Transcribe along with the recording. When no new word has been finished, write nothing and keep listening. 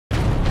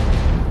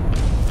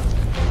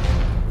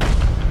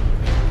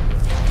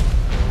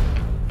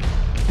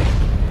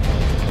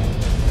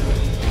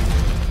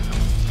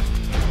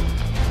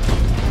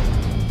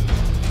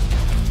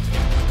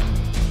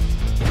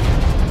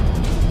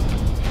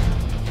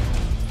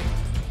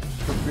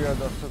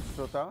প্রিয় দর্শক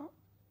শ্রোতা,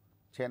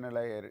 চ্যানেল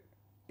আইয়ের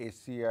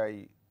ACI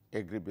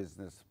এগ্রি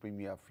বিজনেস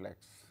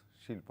প্রিমিয়াফ্লেক্স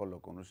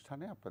শিল্পলোক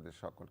অনুষ্ঠানে আপনাদের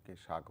সকলকে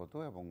স্বাগত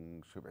এবং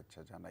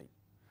শুভেচ্ছা জানাই।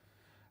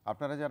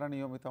 আপনারা যারা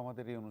নিয়মিত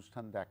আমাদের এই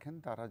অনুষ্ঠান দেখেন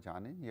তারা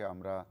জানেন যে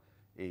আমরা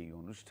এই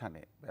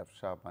অনুষ্ঠানে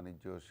ব্যবসা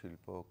বাণিজ্য,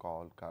 শিল্প,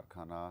 কল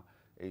কারখানা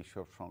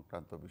এইসব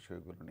সংক্রান্ত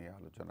বিষয়গুলো নিয়ে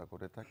আলোচনা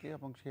করে থাকি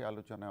এবং সেই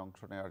আলোচনায় অংশ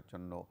নেওয়ার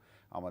জন্য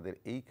আমাদের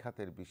এই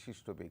খাতের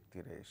বিশিষ্ট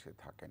ব্যক্তিরা এসে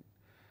থাকেন।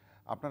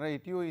 আপনারা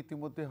এটিও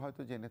ইতিমধ্যে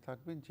হয়তো জেনে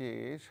থাকবেন যে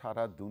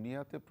সারা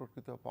দুনিয়াতে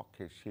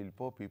প্রকৃতপক্ষে শিল্প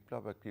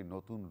বিপ্লব একটি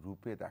নতুন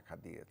রূপে দেখা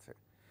দিয়েছে।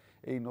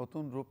 এই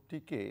নতুন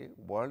রূপটিকে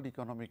ওয়ার্ল্ড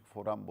ইকোনমিক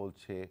ফোরাম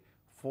বলছে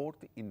ফোর্থ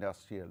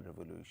ইন্ডাস্ট্রিয়াল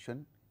রেভলিউশন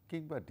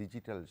কিংবা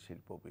ডিজিটাল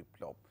শিল্প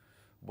বিপ্লব।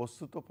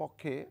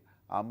 বস্তুতপক্ষে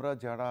আমরা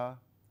যারা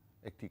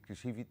একটি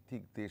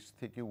কৃষিভিত্তিক দেশ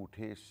থেকে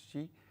উঠে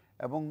এসেছি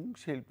এবং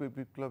শিল্প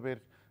বিপ্লবের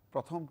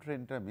প্রথম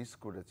ট্রেন্ডটা মিস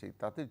করেছি,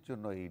 তাদের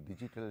জন্য এই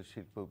ডিজিটাল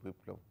শিল্প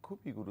বিপ্লব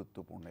খুবই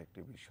গুরুত্বপূর্ণ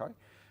একটি বিষয়।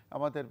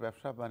 আমাদের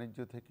ব্যবসা বাণিজ্য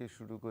থেকে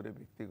শুরু করে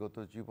ব্যক্তিগত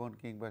জীবন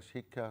কিংবা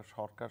শিক্ষা,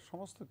 সরকার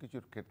সমস্ত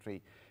কিছুর ক্ষেত্রেই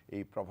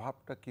এই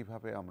প্রভাবটা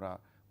কিভাবে আমরা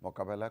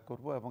মোকাবেলা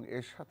করব এবং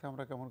এর সাথে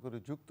আমরা কেমন করে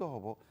যুক্ত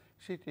হব,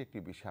 সেটি একটি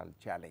বিশাল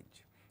চ্যালেঞ্জ।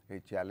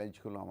 এই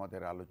চ্যালেঞ্জগুলো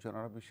আমাদের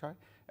আলোচনার বিষয়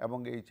এবং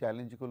এই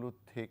চ্যালেঞ্জগুলো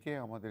থেকে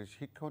আমাদের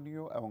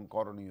শিক্ষণীয় এবং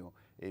করণীয়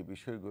এই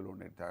বিষয়গুলো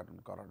নির্ধারণ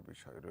করার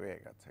বিষয় রয়ে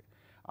গেছে।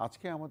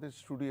 আজকে আমাদের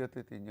স্টুডিওতে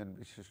তিনজন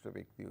বিশিষ্ট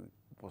ব্যক্তি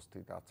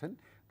উপস্থিত আছেন,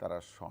 তারা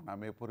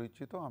স্বনামে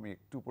পরিচিত। আমি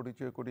একটু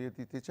পরিচয় করিয়ে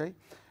দিতে চাই।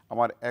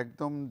 আমার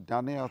একদম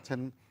ডানে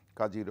আছেন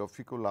কাজী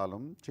রফিকুল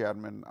আলম,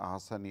 চেয়ারম্যান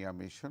আহসানিয়া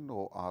মিশন ও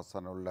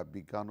আহসানুল্লাহ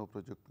বিজ্ঞান ও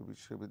প্রযুক্তি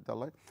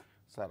বিশ্ববিদ্যালয়।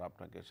 স্যার,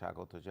 আপনাকে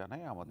স্বাগত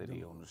জানাই আমাদের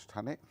এই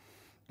অনুষ্ঠানে।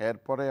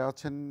 এরপরে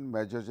আছেন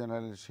মেজর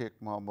জেনারেল শেখ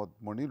মোহাম্মদ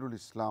মনিরুল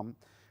ইসলাম,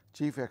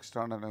 চিফ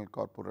এক্সটার্নাল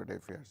কর্পোরেট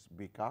অ্যাফেয়ার্স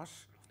বিকাশ,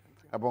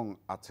 এবং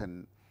আছেন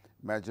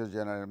major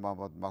general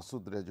Mohammad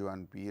Masud Rezwan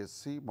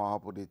PSC,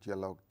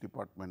 মহাপরিচালক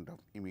department of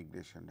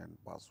immigration and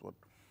passport.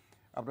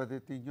 আপনাদের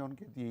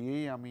তিনজনকে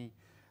দিয়েই আমি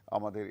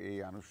আমাদের এই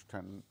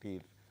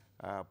অনুষ্ঠানটির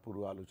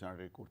পুরো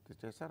আলোচনাটি করতে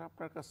চাই। স্যার,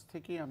 আপনার কাছ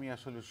থেকেই আমি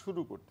আসলে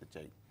শুরু করতে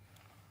চাই।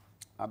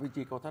 আমি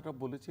যে কথাটা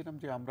বলেছিলাম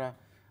যে আমরা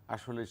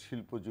আসলে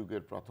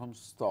শিল্পযুগের প্রথম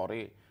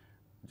স্তরে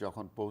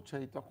যখন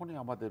পৌঁছাই তখনই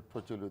আমাদের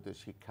প্রচলিত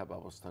শিক্ষা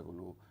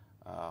ব্যবস্থাগুলো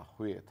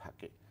হয়ে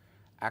থাকে।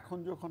 এখন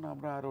যখন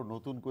আমরা আরও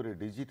নতুন করে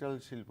ডিজিটাল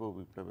শিল্প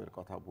বিপ্লবের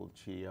কথা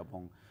বলছি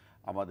এবং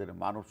আমাদের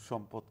মানব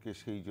সম্পদকে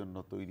সেই জন্য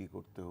তৈরি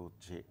করতে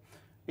হচ্ছে,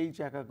 এই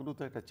জায়গাগুলো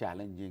তো একটা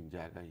চ্যালেঞ্জিং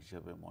জায়গা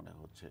হিসেবে মনে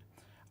হচ্ছে।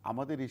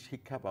 আমাদের এই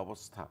শিক্ষা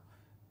ব্যবস্থা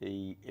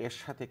এর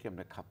সাথে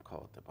কেমনে খাপ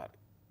খাওয়াতে পারে?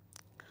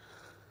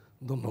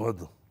 ধন্যবাদ।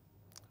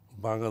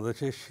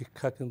 বাংলাদেশের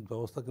শিক্ষা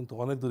ব্যবস্থা কিন্তু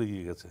অনেক দূরে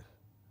এগিয়ে গেছে।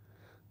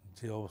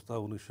 যে অবস্থা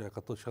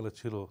 1971 সালে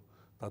ছিল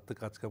তার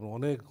থেকে আজকে আমরা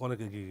অনেক অনেক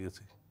এগিয়ে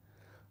গেছি।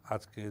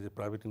 আজকে যে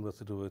প্রাইভেট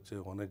ইউনিভার্সিটি হয়েছে,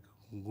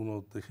 অনেকগুলো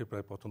দেশে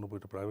প্রায়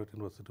 95টা প্রাইভেট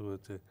ইউনিভার্সিটি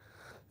হয়েছে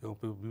এবং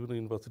বিভিন্ন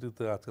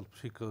ইউনিভার্সিটিতে আজকাল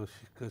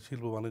শিক্ষা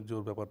শিল্প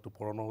বাণিজ্যর ব্যাপারটা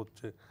পড়ানো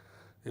হচ্ছে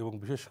এবং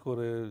বিশেষ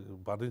করে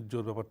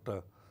বাণিজ্যর ব্যাপারটা,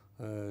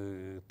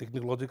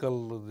 টেকনোলজিক্যাল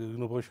যে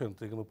ইনোভেশন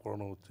সেগুলো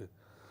পড়ানো হচ্ছে।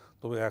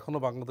 তবে এখনও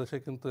বাংলাদেশে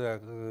কিন্তু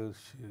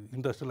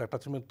ইন্ডাস্ট্রিয়াল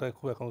অ্যাটাচমেন্টটা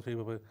খুব এখনও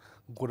সেইভাবে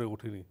গড়ে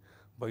ওঠেনি,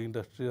 বা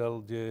ইন্ডাস্ট্রিয়াল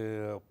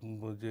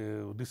যে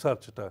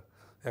রিসার্চটা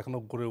এখনও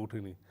গড়ে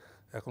ওঠেনি।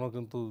 এখনও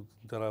কিন্তু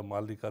যারা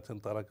মালিক আছেন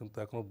তারা কিন্তু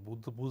এখনও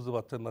বুঝতে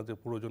পারছেন না যে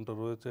প্রয়োজনটা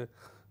রয়েছে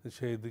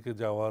সেই দিকে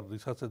যাওয়ার,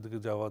 রিসার্চের দিকে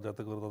যাওয়া,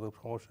 যাতে করে তাদের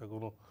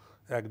সমস্যাগুলো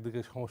একদিকে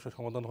সমস্যার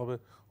সমাধান হবে,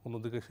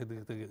 অন্যদিকে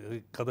সেদিকে থেকে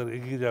কাদের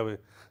এগিয়ে যাবে,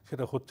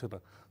 সেটা হচ্ছে না।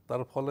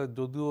 তার ফলে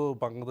যদিও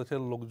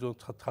বাংলাদেশের লোকজন,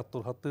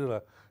 ছাত্রছাত্রীরা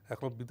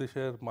এখন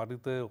বিদেশের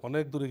মাটিতে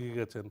অনেক দূরে এগিয়ে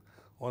গেছেন,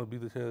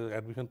 বিদেশে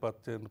অ্যাডমিশন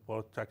পাচ্ছেন,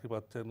 চাকরি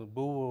পাচ্ছেন,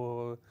 বহু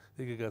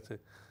এগিয়ে গেছে,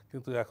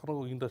 কিন্তু এখনও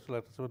ইন্ডাস্ট্রিয়াল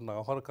অ্যাটাচমেন্ট না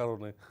হওয়ার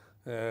কারণে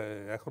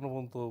এখনও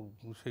পর্যন্ত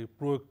সেই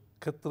প্রয়োগ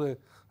ক্ষেত্রে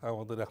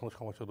আমাদের এখনও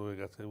সমস্যা রয়ে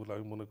গেছে বলে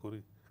আমি মনে করি।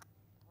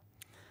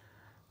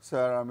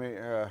 স্যার,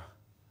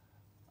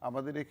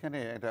 আমাদের এখানে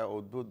একটা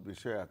অদ্ভুত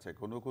বিষয় আছে।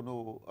 কোনো কোনো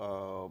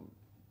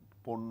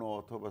পণ্য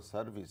অথবা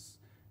সার্ভিস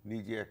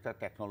নিজে একটা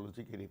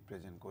টেকনোলজিকে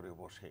রিপ্রেজেন্ট করে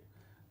বসে।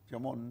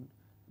 যেমন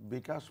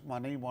বিকাশ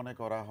মানেই মনে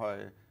করা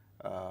হয়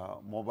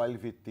মোবাইল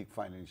ভিত্তিক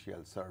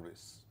ফাইন্যান্সিয়াল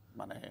সার্ভিস,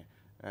 মানে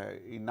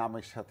এই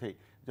নামের সাথে,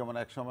 যেমন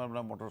একসময়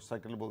আমরা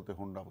মোটরসাইকেল বলতে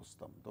হুন্ডা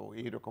বুঝতাম। তো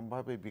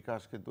এইরকমভাবে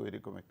বিকাশ কিন্তু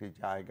এরকম একটি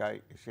জায়গায়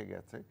এসে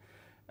গেছে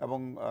এবং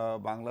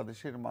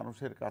বাংলাদেশের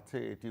মানুষের কাছে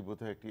এটি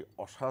বোধহয় একটি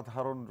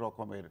অসাধারণ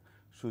রকমের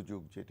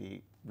সুযোগ, যেটি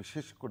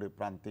বিশেষ করে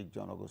প্রান্তিক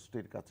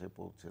জনগোষ্ঠীর কাছে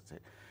পৌঁছেছে।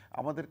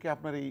 আমাদেরকে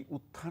আপনার এই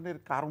উত্থানের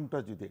কারণটা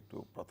যদি একটু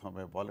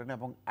প্রথমে বলেন।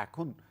 এবং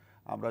এখন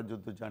আমরা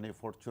যদি জানি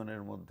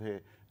ফরচুনের মধ্যে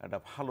একটা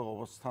ভালো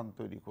অবস্থান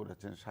তৈরি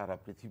করেছেন সারা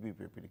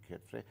পৃথিবীব্যাপীর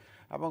ক্ষেত্রে,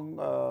 এবং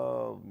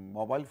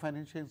মোবাইল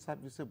ফাইন্যান্সিয়াল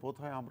সার্ভিসে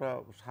বোধহয় আমরা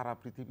সারা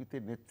পৃথিবীতে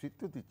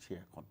নেতৃত্ব দিচ্ছি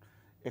এখন।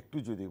 একটু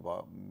যদি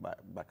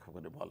ব্যাখ্যা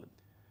করে বলেন।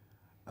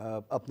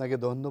 আপনাকে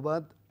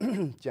ধন্যবাদ,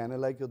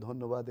 চ্যানেল আইকে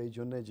ধন্যবাদ এই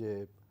জন্যে যে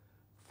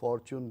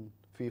ফরচুন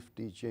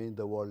 50 চেঞ্জ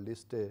দ্য ওয়ার্ল্ড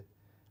লিস্টে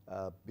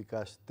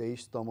বিকাশ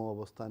 23তম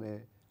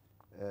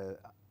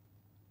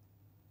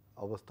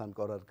অবস্থান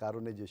করার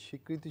কারণে যে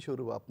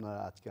স্বীকৃতিস্বরূপ আপনারা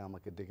আজকে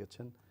আমাকে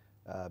ডেকেছেন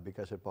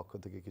বিকাশের পক্ষ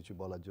থেকে কিছু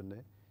বলার জন্যে,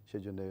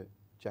 সেই জন্যে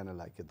চ্যানেল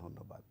আইকে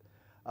ধন্যবাদ।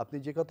 আপনি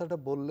যে কথাটা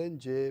বললেন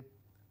যে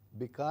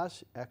বিকাশ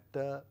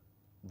একটা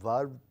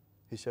ভার্ব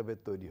হিসেবে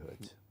তৈরি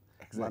হয়েছে,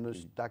 মানুষ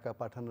টাকা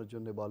পাঠানোর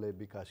জন্য বলে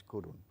বিকাশ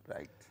করুন,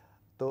 রাইট।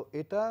 তো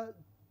এটা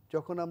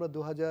যখন আমরা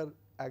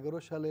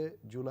 2011 সালে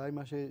জুলাই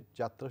মাসে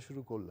যাত্রা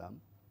শুরু করলাম,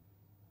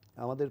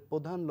 আমাদের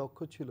প্রধান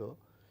লক্ষ্য ছিল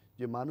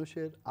যে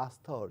মানুষের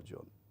আস্থা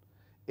অর্জন।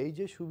 এই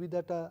যে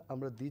সুবিধাটা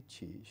আমরা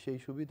দিচ্ছি সেই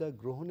সুবিধা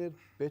গ্রহণের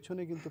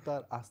পেছনে কিন্তু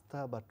তার আস্থা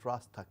বা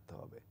ট্রাস্ট থাকতে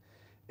হবে,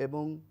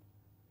 এবং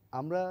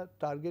আমরা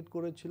টার্গেট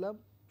করেছিলাম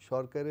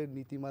সরকারের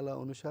নীতিমালা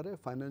অনুসারে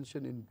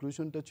ফাইন্যান্সিয়াল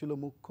ইনক্লুশনটা ছিল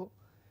মুখ্য,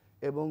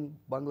 এবং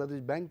বাংলাদেশ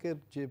ব্যাংকের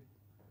যে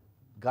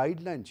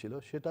গাইডলাইন ছিল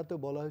সেটাতে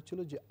বলা হয়েছিল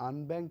যে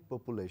আনব্যাংক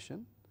পপুলেশন,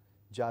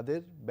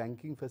 যাদের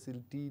ব্যাংকিং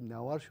ফ্যাসিলিটি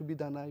নেওয়ার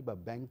সুবিধা নাই বা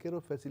ব্যাংকেরও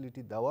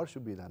ফ্যাসিলিটি দেওয়ার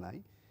সুবিধা নাই,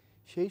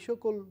 সেই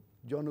সকল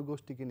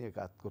জনগোষ্ঠীকে নিয়ে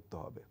কাজ করতে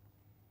হবে।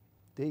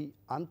 এই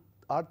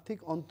আর্থিক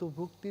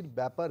অন্তর্ভুক্তির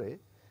ব্যাপারে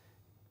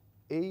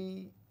এই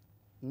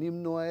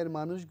নিম্ন আয়ের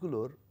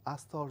মানুষগুলোর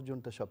আস্থা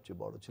অর্জনটা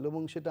সবচেয়ে বড় ছিল,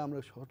 এবং সেটা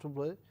আমরা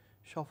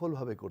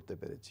সফলভাবে করতে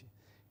পেরেছি,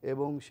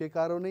 এবং সে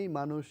কারণেই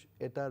মানুষ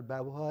এটার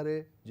ব্যবহারে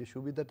যে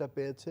সুবিধাটা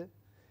পেয়েছে,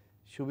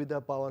 সুবিধা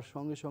পাওয়ার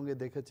সঙ্গে সঙ্গে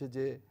দেখেছে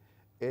যে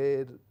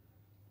এর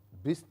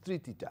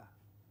বিস্তৃতিটা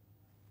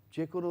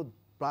যে কোনো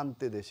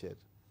প্রান্তে দেশের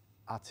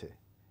আছে,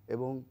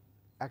 এবং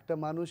একটা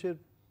মানুষের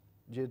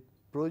যে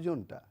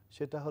প্রয়োজনটা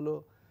সেটা হলো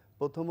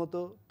প্রথমত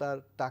তার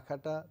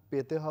টাকাটা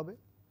পেতে হবে,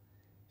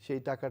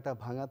 সেই টাকাটা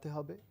ভাঙাতে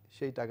হবে,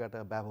 সেই টাকাটা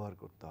ব্যবহার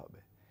করতে হবে।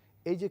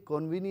 এই যে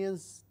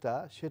কনভিনিয়েন্সটা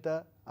সেটা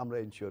আমরা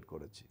ইনশিওর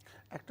করেছি।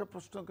 একটা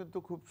প্রশ্ন কিন্তু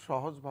খুব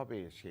সহজভাবে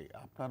এসে,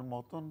 আপনার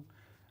মতন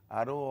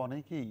আরও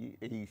অনেকেই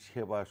এই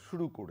সেবা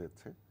শুরু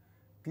করেছে,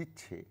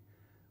 দিচ্ছে,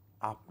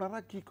 আপনারা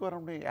কি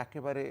কারণে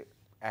একেবারে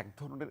এক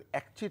ধরনের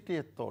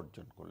একচেটিয়াত্ব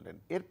অর্জন করলেন?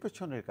 এর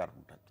পেছনের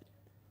কারণটা কি?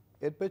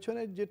 এর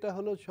পেছনে যেটা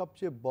হলো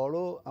সবচেয়ে বড়,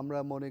 আমরা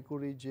মনে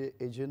করি যে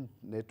এজেন্ট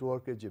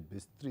নেটওয়ার্কের যে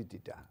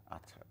বিস্তৃতিটা,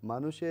 আচ্ছা,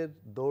 মানুষের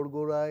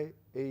দৌড়গোড়ায়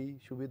এই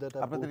সুবিধাটা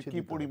আপনাদের পৌঁছে কি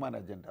দিতে হবে। পরিমাণ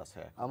এজেন্ট আছে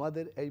এখন?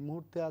 আমাদের এই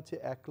মুহূর্তে আছে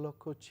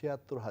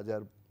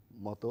 1,76,000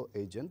 মতো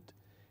এজেন্ট,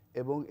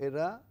 এবং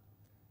এরা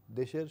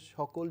দেশের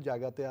সকল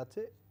জায়গাতে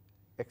আছে,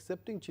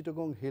 এক্সেপ্টিং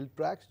চিটাগং হিল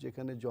ট্র্যাক্স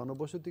যেখানে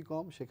জনবসতি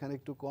কম সেখানে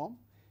একটু কম,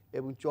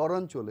 এবং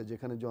চরাঞ্চলে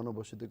যেখানে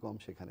জনবসতি কম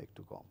সেখানে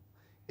একটু কম।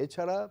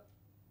 এছাড়া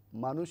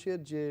মানুষের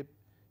যে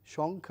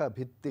সংখ্যা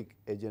ভিত্তিক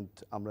এজেন্ট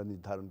আমরা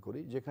নির্ধারণ করি,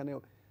 যেখানে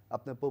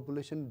আপনার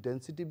পপুলেশন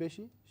ডেন্সিটি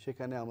বেশি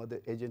সেখানে আমাদের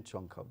এজেন্ট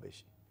সংখ্যাও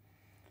বেশি।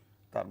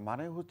 তার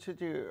মানে হচ্ছে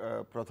যে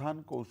প্রধান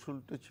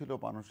কৌশলটি ছিল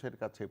মানুষের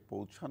কাছে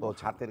পৌঁছানো,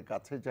 হাতের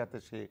কাছে যাতে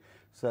সে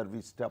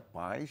সার্ভিসটা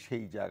পায়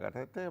সেই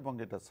জায়গাটাতে, এবং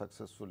এটা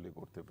সাকসেসফুলি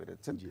করতে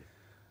পেরেছেন।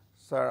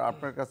 স্যার,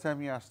 আপনার কাছে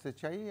আমি আসতে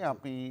চাই,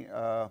 আপনি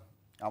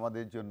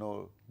আমাদের জন্য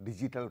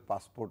ডিজিটাল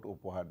পাসপোর্ট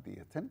উপহার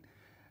দিয়েছেন,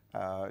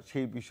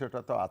 সেই বিষয়টা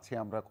তো আছে,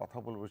 আমরা কথা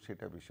বলবো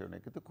সেটা বিষয়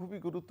নেই, কিন্তু খুবই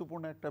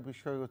গুরুত্বপূর্ণ একটা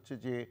বিষয় হচ্ছে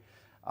যে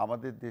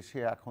আমাদের দেশে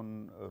এখন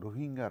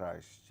রোহিঙ্গারা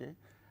এসছে,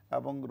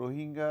 এবং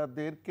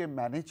রোহিঙ্গাদেরকে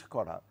ম্যানেজ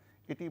করা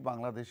এটি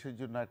বাংলাদেশের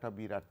জন্য একটা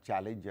বিরাট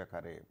চ্যালেঞ্জ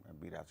আকারে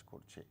বিরাজ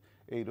করছে।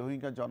 এই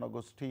রোহিঙ্গা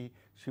জনগোষ্ঠী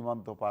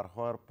সীমান্ত পার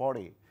হওয়ার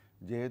পরে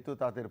যেহেতু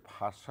তাদের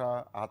ভাষা,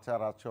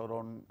 আচার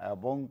আচরণ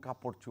এবং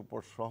কাপড়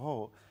চোপড় সহ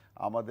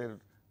আমাদের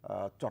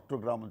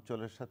চট্টগ্রাম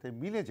অঞ্চলের সাথে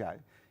মিলে যায়,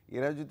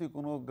 এরা যদি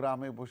কোনো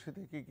গ্রামে বসে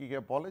থেকে কি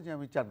বলে যে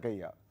আমি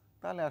চাটগাইয়া,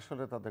 তাহলে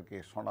আসলে তাদেরকে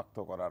শনাক্ত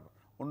করার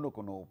অন্য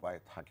কোনো উপায়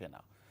থাকে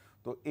না।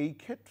 তো এই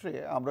ক্ষেত্রে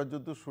আমরা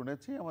যদি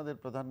শুনেছি, আমাদের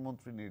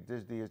প্রধানমন্ত্রী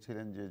নির্দেশ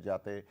দিয়েছিলেন যে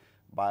যাতে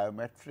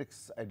বায়োমেট্রিক্স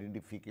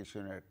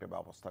আইডেন্টিফিকেশনের একটা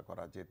ব্যবস্থা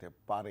করা যেতে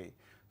পারে।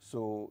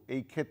 সো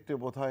এই ক্ষেত্রে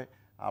বোধহয়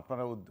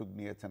আপনারা উদ্যোগ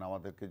নিয়েছেন,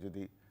 আমাদেরকে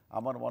যদি,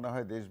 আমার মনে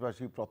হয়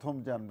দেশবাসী প্রথম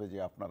জানবে যে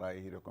আপনারা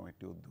এইরকম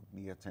একটি উদ্যোগ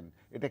নিয়েছেন,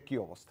 এটা কি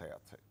অবস্থায়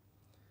আছে?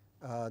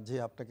 জি,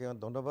 আপনাকে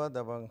ধন্যবাদ,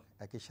 এবং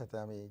একই সাথে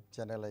আমি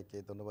চ্যানেল আইকে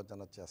ধন্যবাদ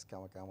জানাচ্ছি আজকে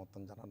আমাকে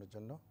আমন্ত্রণ জানানোর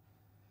জন্য।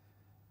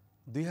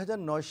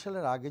 2009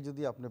 সালের আগে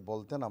যদি আপনি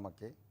বলতেন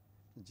আমাকে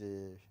যে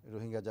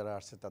রোহিঙ্গা যারা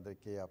আসছে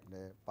তাদেরকে আপনি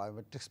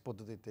বায়োমেট্রিক্স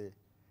পদ্ধতিতে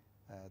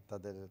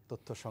তাদের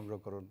তথ্য সংগ্রহ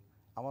করুন,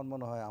 আমার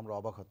মনে হয় আমরা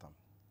অবাক হতাম,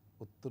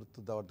 উত্তর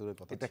দেওয়ার দূরের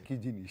কথা। এটা কি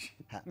জিনিস?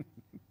 হ্যাঁ,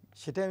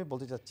 সেটাই আমি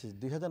বলতে চাচ্ছি।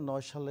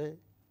 2009 সালে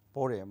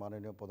পরে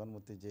মাননীয়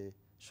প্রধানমন্ত্রী যে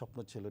স্বপ্ন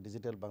ছিল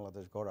ডিজিটাল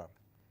বাংলাদেশ গড়ার,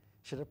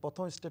 সেটার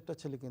প্রথম স্টেপটা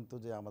ছিল কিন্তু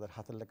যে আমাদের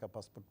হাতের লেখা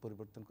পাসপোর্ট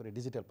পরিবর্তন করে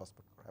ডিজিটাল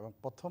পাসপোর্ট করা, এবং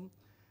প্রথম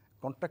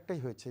কন্ট্রাক্টটাই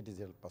হয়েছে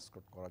ডিজিটাল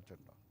পাসপোর্ট করার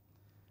জন্য।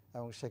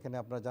 এবং সেখানে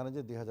আপনারা জানেন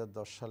যে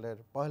 2010 সালের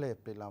 1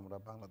 এপ্রিল আমরা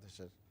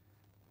বাংলাদেশের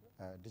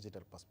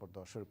ডিজিটাল পাসপোর্ট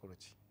দেওয়া শুরু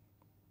করেছি।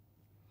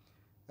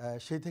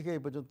 সেই থেকে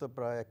এই পর্যন্ত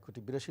প্রায়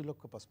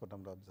 1,82,00,000 পাসপোর্ট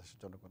আমরা দেশের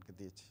জনগণকে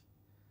দিয়েছি।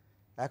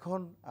 এখন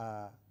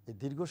এই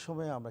দীর্ঘ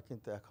সময়ে আমরা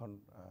কিন্তু এখন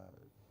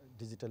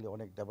ডিজিটালি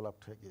অনেক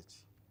ডেভেলপড হয়ে গিয়েছি,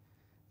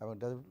 এবং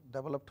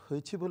ডেভেলপড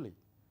হয়েছি বলেই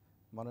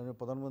মাননীয়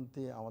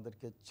প্রধানমন্ত্রী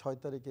আমাদেরকে 6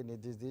 তারিখে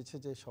নির্দেশ দিয়েছে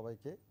যে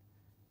সবাইকে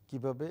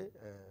কিভাবে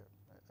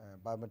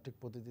বায়োমেট্রিক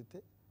পদ্ধতিতে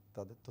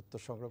তাদের তথ্য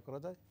সংগ্রহ করা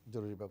যায়,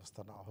 জরুরি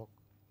ব্যবস্থা নেওয়া হোক।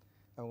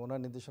 এবং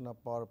ওনার নির্দেশনা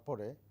পাওয়ার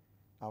পরে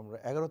আমরা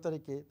 11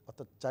 তারিখে,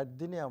 অর্থাৎ 4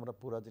 দিনে আমরা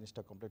পুরো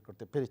জিনিসটা কমপ্লিট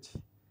করতে পেরেছি।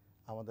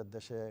 আমাদের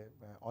দেশে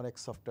অনেক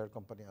সফটওয়্যার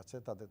কোম্পানি আছে,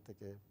 তাদের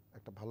থেকে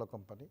একটা ভালো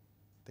কোম্পানি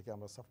থেকে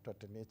আমরা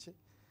সফটওয়্যারটা নিয়েছি,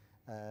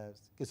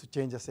 কিছু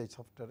চেঞ্জ আছে এই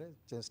সফটওয়্যারে,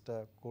 চেঞ্জটা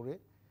করে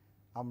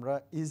আমরা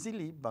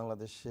ইজিলি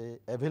বাংলাদেশে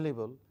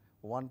অ্যাভেলেবল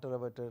 1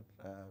 টেরাবাইটের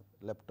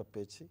ল্যাপটপ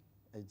পেয়েছি।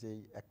 এই যে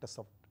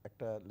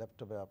একটা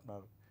ল্যাপটপে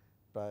আপনার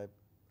প্রায়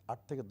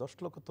 8 থেকে 10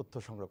 লক্ষ তথ্য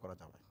সংগ্রহ করা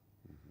যাবে।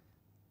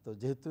 তো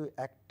যেহেতু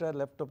একটা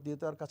ল্যাপটপ দিয়ে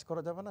তো আর কাজ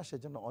করা যাবে না,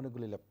 সেজন্য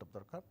অনেকগুলি ল্যাপটপ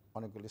দরকার,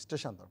 অনেকগুলি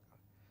স্টেশন দরকার।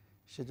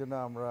 সেজন্য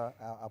আমরা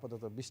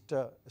আপাতত 20টা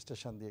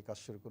স্টেশন দিয়ে কাজ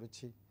শুরু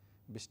করেছি,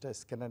 20টা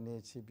স্ক্যানার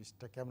নিয়েছি,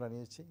 20টা ক্যামেরা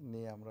নিয়েছি,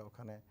 নিয়ে আমরা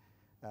ওখানে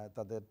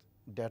তাদের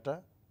ডেটা,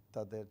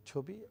 তাদের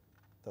ছবি,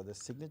 তাদের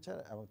সিগনেচার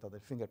এবং তাদের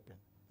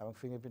ফিঙ্গারপ্রিন্ট, এবং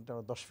ফিঙ্গারপ্রিন্টটা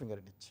আমরা 10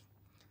 ফিঙ্গারে নিচ্ছি,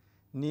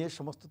 নিয়ে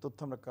সমস্ত তথ্য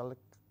আমরা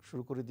কালেক্ট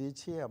শুরু করে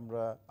দিয়েছি।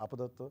 আমরা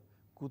আপাতত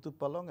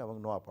কুতুবপালং এবং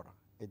নোয়াপাড়া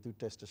এই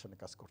 2টা স্টেশনে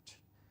কাজ করছি।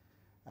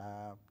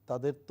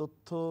 তাদের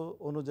তথ্য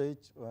অনুযায়ী,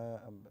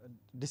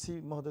 ডিসি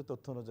মহোদয়ের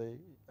তথ্য অনুযায়ী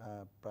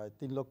প্রায়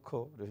 3 লক্ষ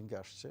রোহিঙ্গা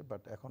আসছে,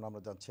 বাট এখন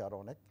আমরা জানছি আরও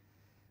অনেক।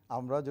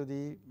 আমরা যদি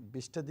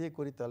 20টা দিয়ে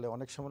করি তাহলে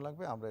অনেক সময়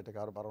লাগবে, আমরা এটাকে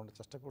আরও বাড়ানোর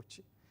চেষ্টা করছি।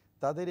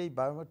 তাদের এই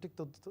বায়োমেট্রিক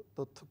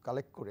তথ্য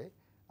কালেক্ট করে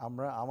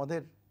আমরা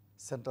আমাদের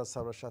সেন্ট্রাল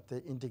সার্ভারের সাথে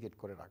ইন্টিগ্রেট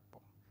করে রাখবো,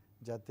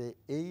 যাতে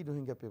এই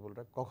রোহিঙ্গা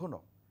পিপলরা কখনো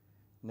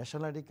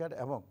ন্যাশনাল আইডি কার্ড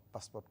এবং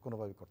পাসপোর্ট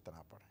কোনোভাবেই করতে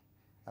না পারে।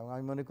 এবং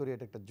আমি মনে করি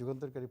এটা একটা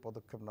যুগান্তকারী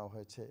পদক্ষেপ নেওয়া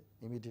হয়েছে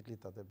ইমিডিয়েটলি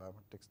তাদের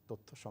বায়োমেট্রিক্স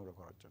তথ্য সংগ্রহ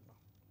করার জন্য।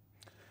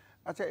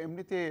 আচ্ছা,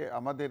 এমনিতে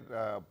আমাদের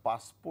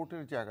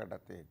পাসপোর্টের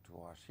জায়গাটাতে একটু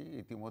আসি।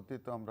 ইতিমধ্যে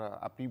তো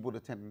আপনি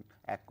বলেছেন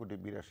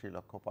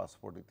 1,82,00,000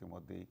 পাসপোর্ট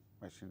ইতিমধ্যেই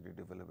মেশিনারি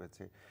ডেভেলপ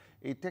হয়েছে।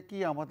 এটা কি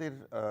আমাদের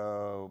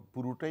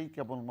পুরোটাই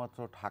কেবলমাত্র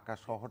ঢাকা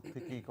শহর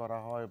থেকেই করা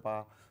হয়, বা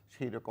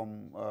সেই রকম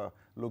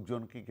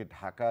লোকজনকে কি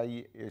ঢাকায়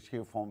এসে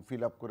ফর্ম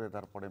ফিল আপ করে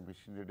তারপরে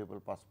মেশিনারি ডেভেল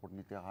পাসপোর্ট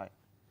নিতে হয়?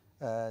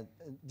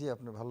 জি,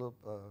 আপনি ভালো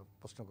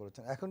প্রশ্ন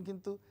করেছেন। এখন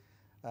কিন্তু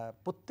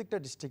প্রত্যেকটা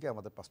ডিস্ট্রিক্টে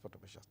আমাদের পাসপোর্ট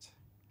অফিস আছে,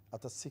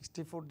 অর্থাৎ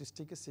 64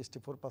 ডিস্ট্রিক্টে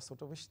 64 পাসপোর্ট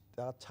অফিস।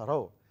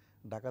 তাছাড়াও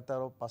ঢাকাতে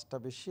আরও 5টা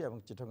বেশি এবং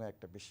চিটাগংয়ে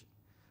একটা বেশি,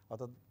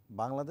 অর্থাৎ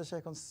বাংলাদেশে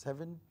এখন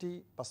 70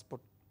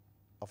 পাসপোর্ট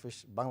অফিস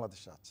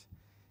বাংলাদেশে আছে।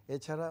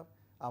 এছাড়া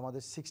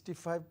আমাদের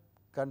 65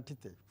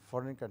 কান্ট্রিতে,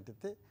 ফরেন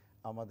কান্ট্রিতে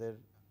আমাদের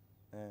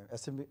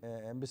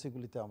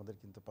এমবিসিগুলিতে আমাদের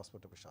কিন্তু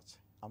পাসপোর্ট অফিস আছে।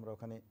 আমরা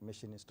ওখানে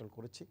মেশিন ইনস্টল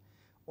করেছি,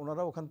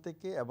 ওনারা ওখান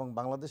থেকে এবং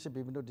বাংলাদেশে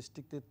বিভিন্ন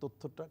ডিস্ট্রিক্টের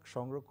তথ্যটা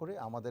সংগ্রহ করে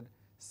আমাদের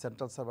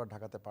সেন্ট্রাল সার্ভার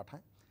ঢাকাতে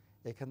পাঠায়।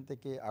 এখান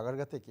থেকে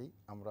আগারগা থেকেই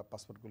আমরা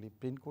পাসপোর্টগুলি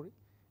প্রিন্ট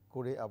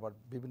করে আবার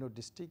বিভিন্ন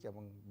ডিস্ট্রিক্ট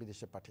এবং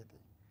বিদেশে পাঠিয়ে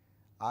দিই।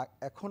 আর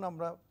এখন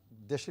আমরা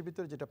দেশের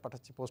ভিতরে যেটা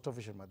পাঠাচ্ছি পোস্ট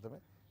অফিসের মাধ্যমে,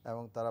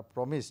 এবং তারা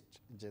প্রমিসড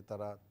যে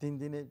তারা 3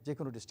 দিনে যে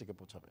কোনো ডিস্ট্রিক্টে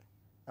পৌঁছাবে,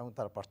 এবং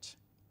তারা পারছে,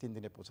 3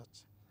 দিনে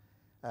পৌঁছাচ্ছে।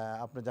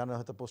 আপনি জানেন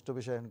হয়তো পোস্ট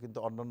অফিসে এখন কিন্তু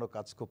অন্যান্য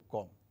কাজ খুব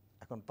কম,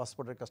 এখন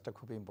পাসপোর্টের কাজটা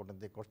খুব ইম্পর্টেন্ট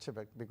দিয়ে করছে,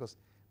 বিকজ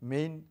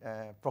মেইন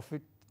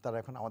প্রফিট তারা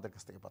এখন আমাদের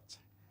কাছ থেকে পাচ্ছে।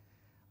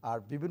 আর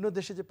বিভিন্ন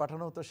দেশে যে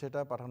পাঠানো হতো সেটা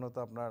পাঠানো হতো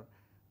আপনার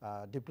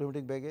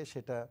ডিপ্লোমেটিক ব্যাগে,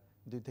 সেটা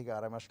 2 থেকে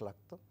 2.5 মাস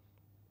লাগতো,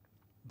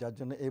 যার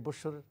জন্য এই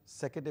বছর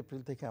 2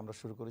 এপ্রিল থেকে আমরা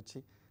শুরু করেছি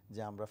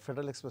যে আমরা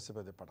ফেডারেল এক্সপ্রেসে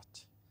বেঁধে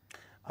পাঠাচ্ছি।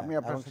 আমি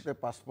আপনার সাথে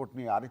পাসপোর্ট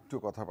নিয়ে আরেকটু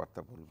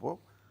কথাবার্তা বলবো।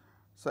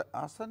 স্যার,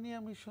 আসানিয়া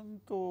মিশন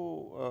তো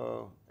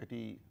এটি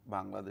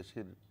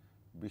বাংলাদেশের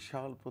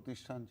বিশাল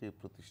প্রতিষ্ঠান, যে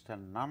প্রতিষ্ঠান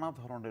নানা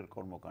ধরনের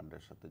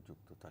কর্মকাণ্ডের সাথে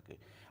যুক্ত থাকে।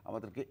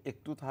 আমাদেরকে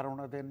একটু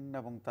ধারণা দেন,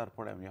 এবং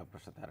তারপরে আমি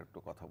আপনার সাথে আরেকটু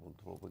কথা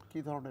বলতে পারবো। কী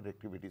ধরনের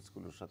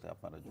অ্যাক্টিভিটিসগুলোর সাথে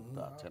আপনারা যুক্ত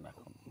আছেন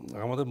এখন?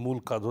 আমাদের মূল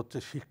কাজ হচ্ছে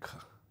শিক্ষা।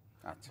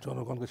 আচ্ছা,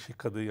 জনগণকে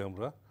শিক্ষা দিই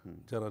আমরা,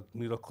 যারা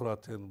নিরক্ষর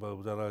আছেন বা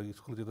যারা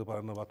স্কুলে যেতে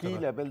পারেন না কি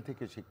বাচ্চারা। লেভেল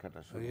থেকে শিক্ষাটা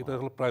শুরু? এটা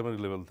হলো প্রাইমারি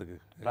লেভেল থেকে।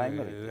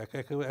 প্রাইমারি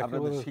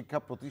একেবারে শিক্ষা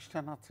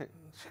প্রতিষ্ঠান আছে?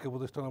 শিক্ষা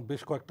প্রতিষ্ঠান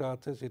বেশ কয়েকটা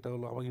আছে, সেটা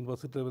হলো আমার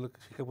ইউনিভার্সিটি লেভেলের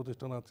শিক্ষা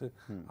প্রতিষ্ঠান আছে,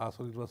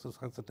 আসল ইউনিভার্সিটি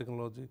সায়েন্স অ্যান্ড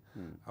টেকনোলজি,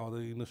 আমাদের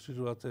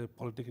ইনস্টিটিউট আছে,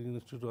 পলিটেকনিক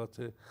ইনস্টিটিউট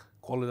আছে,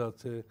 কলেজ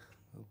আছে,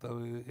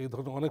 তবে এই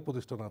ধরনের অনেক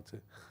প্রতিষ্ঠান আছে,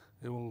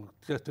 এবং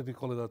টিচার্স ট্রেনিং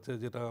কলেজ আছে,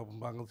 যেটা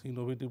বাংলাদেশ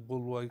ইনোভেটিভ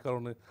বলবো এই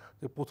কারণে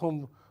যে প্রথম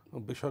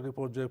বেসরকারি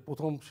পর্যায়ে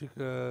প্রথম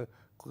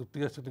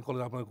টিচার্স ট্রেনিং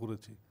কলেজ আমরা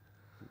করেছি।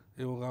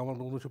 এবং আমার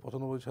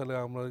 1995 সালে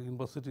আমরা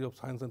university of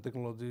science and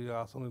technology,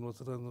 Assam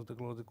university science and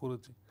technology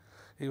করেছি।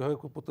 এইভাবে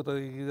প্রত্যেকটা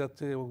এগিয়ে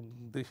যাচ্ছে, এবং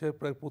দেশে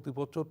প্রায় প্রতি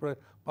বছর প্রায়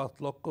 5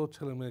 লক্ষ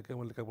ছেলে মেয়েকে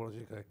আমরা লেখাপড়া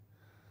শেখাই।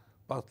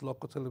 5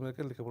 লক্ষ ছেলে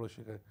মেয়েকে লেখাপড়া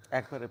শেখাই।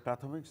 একবারে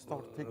প্রাথমিক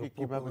স্তর থেকে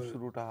কিভাবে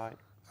শুরুটা হয়?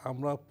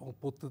 আমরা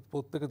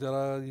প্রত্যেকে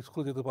যারা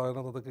স্কুলে যেতে পারে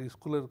না তাদেরকে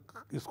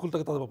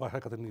স্কুলটাকে তাদের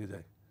বাসার কাছে নিয়ে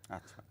যায়।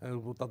 আচ্ছা,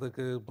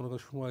 তাদেরকে মনে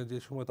করেন যে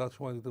সময় তার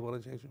সময় দিতে পারে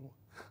সেই সময়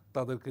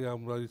তাদেরকে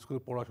আমরা স্কুলে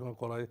পড়াশোনা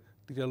করাই।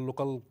 টিচার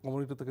লোকাল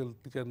কমিউনিটি থেকে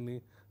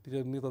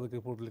টিচার নিয়ে তাদেরকে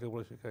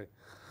লেখাপড়া শেখায়,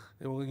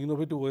 এবং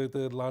ইনোভেটিভ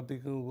ওয়েতে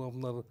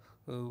আপনার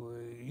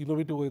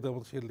ইনোভেটিভ ওয়েতে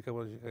আমাদের সেই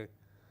লেখাপড়া শেখায়,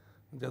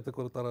 যাতে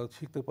করে তারা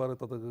শিখতে পারে,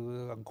 তাদের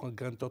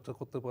জ্ঞান চর্চা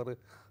করতে পারে।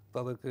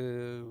 তাদেরকে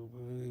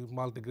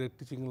মাল্টিগ্রেড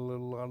টিচিং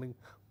লার্নিং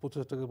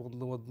প্রচেষ্টাকে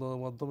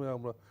মাধ্যমে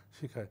আমরা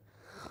শেখাই।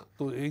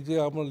 তো এই যে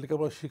আমরা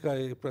লেখাপড়া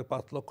শেখাই প্রায়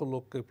 5 লক্ষ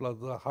লোককে, প্লাস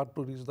হার্ড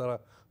টু রিচ যারা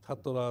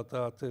ছাত্ররা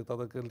আছে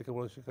তাদেরকে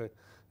লেখাপড়া শেখাই।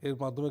 এর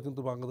মাধ্যমে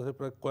কিন্তু বাংলাদেশে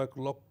প্রায়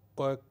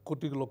কয়েক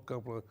কোটি লোককে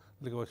আমরা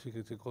লেখাপড়া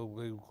শিখেছি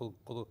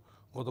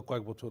গত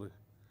কয়েক বছরে।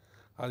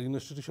 আর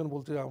ইনস্টিটিউশন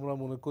বলতে আমরা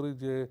মনে করি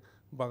যে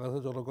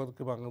বাংলাদেশের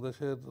জনগণকে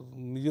বাংলাদেশের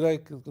নিজেরাই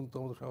কিন্তু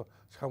আমাদের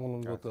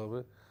স্বাবলম্বী হতে হবে,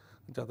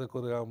 যাতে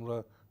করে আমরা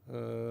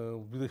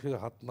বিদেশে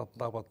হাত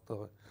না পাততে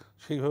হয়,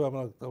 সেইভাবে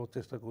আমরা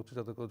চেষ্টা করছি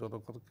যাতে করে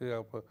জনগণকে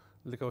আমরা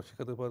লেখাপড়া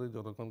শেখাতে পারি,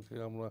 জনগণকে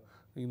আমরা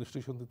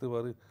ইনস্টিটিউশন দিতে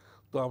পারি।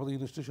 তো আমাদের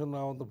ইনস্টিটিউশন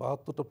আমাদের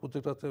 72টা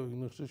প্রজেক্ট আছে,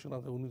 ইনস্টিটিউশন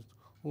আছে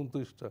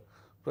 29টা,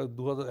 প্রায়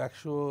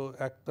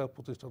 2101টা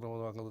প্রতিষ্ঠান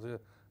আমাদের বাংলাদেশে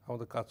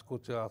আমাদের কাজ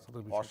করছে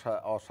আসানের বিষয়ে।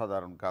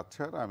 অসাধারণ কাজ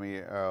স্যার, আমি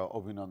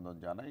অভিনন্দন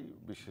জানাই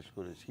বিশেষ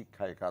করে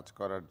শিক্ষায় কাজ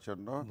করার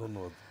জন্য।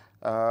 ধন্যবাদ।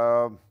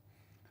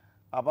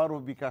 আবারও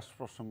বিকাশ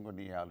প্রসঙ্গ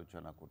নিয়ে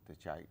আলোচনা করতে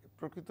চাই।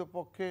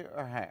 প্রকৃতপক্ষে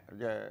হ্যাঁ,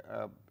 যে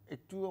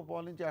একটুও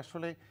বলেন যে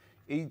আসলে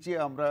এই যে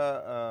আমরা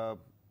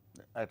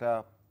এটা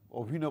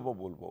অভিনব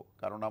বলবো,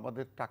 কারণ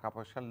আমাদের টাকা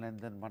পয়সার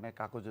লেনদেন মানে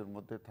কাগজের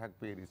মধ্যে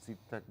থাকবে, রিসিট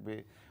থাকবে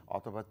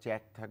অথবা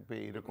চেক থাকবে,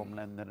 এরকম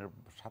লেনদেনের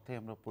সাথে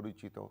আমরা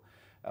পরিচিত।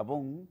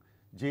 এবং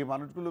যে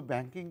মানুষগুলো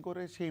ব্যাংকিং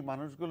করে সেই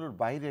মানুষগুলোর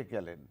বাইরে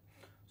গেলেন,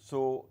 সো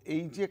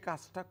এই যে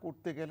কাজটা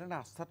করতে গেলেন,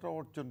 আস্থাটা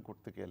অর্জন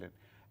করতে গেলেন,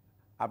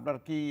 আপনার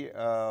কি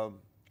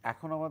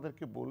এখন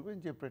আমাদেরকে বলবেন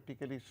যে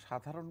প্র্যাকটিক্যালি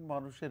সাধারণ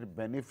মানুষের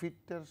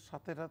বেনিফিটটার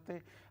সাথে সাথে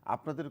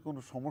আপনাদের কোনো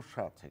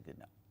সমস্যা আছে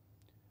কিনা?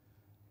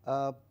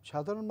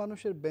 সাধারণ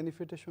মানুষের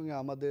বেনিফিটের সঙ্গে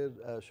আমাদের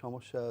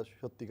সমস্যা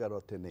সত্যিকার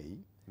অর্থে নেই।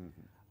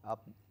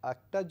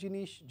 একটা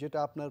জিনিস যেটা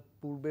আপনার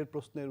পূর্বের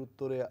প্রশ্নের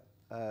উত্তরে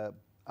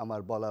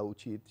আমার বলা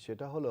উচিত,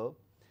 সেটা হলো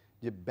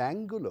যে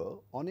ব্যাংকগুলো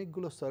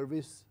অনেকগুলো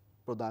সার্ভিস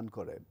প্রদান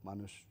করে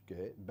মানুষকে,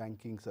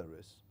 ব্যাংকিং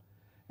সার্ভিস,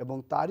 এবং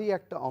তারই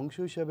একটা অংশ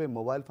হিসেবে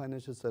মোবাইল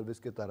ফাইন্যান্সিয়াল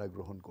সার্ভিসকে তারা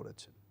গ্রহণ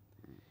করেছে।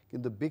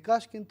 কিন্তু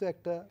বিকাশ কিন্তু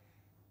একটা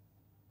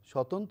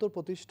স্বতন্ত্র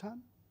প্রতিষ্ঠান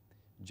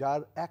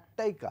যার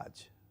একটাই কাজ,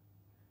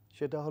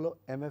 সেটা হলো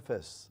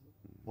এমএফএস,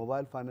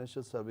 মোবাইল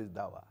ফাইন্যান্সিয়াল সার্ভিস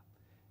দেওয়া।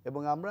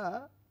 এবং আমরা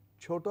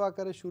ছোট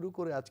আকারে শুরু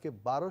করে আজকে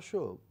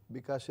 1200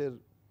 বিকাশের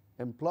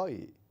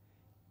এমপ্লয়ি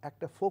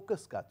একটা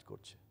ফোকাস কাজ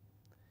করছে।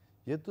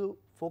 যেহেতু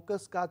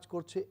ফোকাস কাজ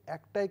করছে,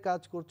 একটাই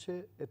কাজ করছে,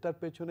 এটার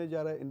পেছনে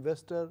যারা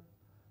ইনভেস্টর,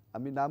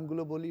 আমি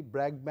নামগুলো বলি,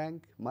 BRAC bank,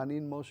 money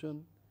in motion,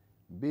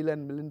 Bill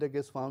and Melinda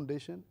Gates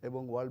foundation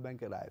এবং ওয়ার্ল্ড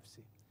ব্যাংকের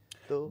আইএফসি।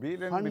 তো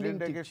বিল অ্যান্ড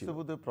মেলিন্ডা গেটস তো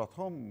বোধহয়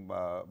প্রথম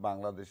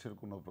বাংলাদেশের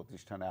কোনো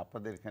প্রতিষ্ঠানে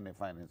আপনাদের এখানে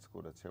ফাইন্যান্স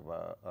করেছে বা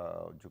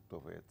যুক্ত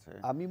হয়েছে।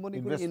 আমি মনে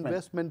করি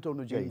ইনভেস্টমেন্ট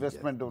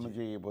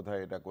অনুযায়ী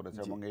বোধহয় এটা করেছে,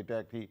 এবং এটা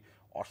একটি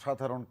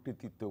অসাধারণ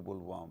কৃতিত্ব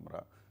বলবো আমরা।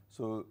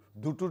 সো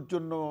দুটোর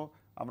জন্য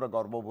আমরা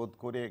গর্ববোধ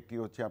করি। একটি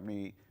হচ্ছে আপনি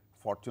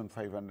ফরচুন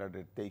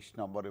 500-এর 23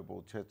 নম্বরে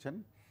পৌঁছেছেন,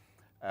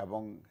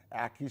 এবং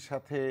একই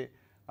সাথে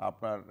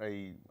আপনার এই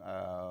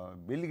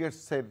বিল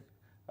গেটসের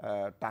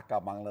টাকা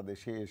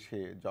বাংলাদেশে এসে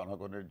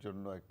জনগণের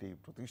জন্য একটি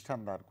প্রতিষ্ঠান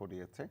দাঁড়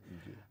করিয়েছে।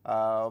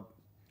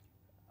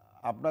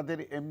 আপনাদের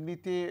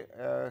এমনিতে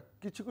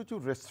কিছু কিছু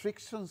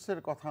রেস্ট্রিকশনসের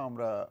কথা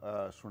আমরা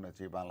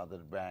শুনেছি,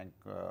 বাংলাদেশ ব্যাংক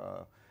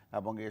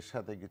এবং এর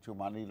সাথে কিছু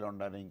মানি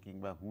লন্ডারিং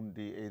কিংবা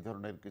হুন্ডি এই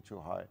ধরনের কিছু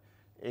হয়।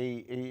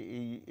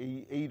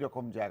 এই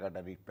রকম জায়গাটা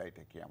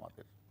রিপ্লাইটা কি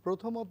আমাদের?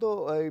 প্রথমত,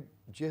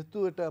 যেহেতু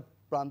এটা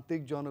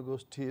প্রান্তিক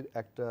জনগোষ্ঠীর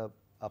একটা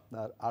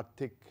আপনার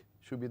আর্থিক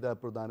সুবিধা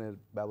প্রদানের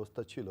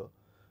ব্যবস্থা ছিল,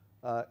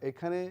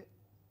 এখানে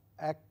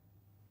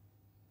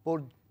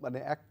মানে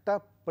একটা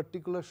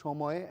পার্টিকুলার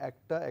সময়ে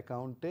একটা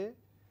অ্যাকাউন্টে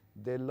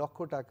 1.5 লক্ষ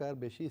টাকার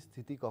বেশি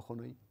স্থিতি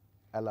কখনোই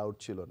অ্যালাউড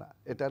ছিল না।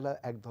 এটা হলো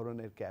এক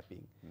ধরনের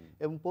ক্যাপিং,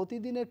 এবং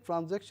প্রতিদিনের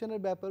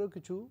ট্রানজ্যাকশনের ব্যাপারেও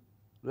কিছু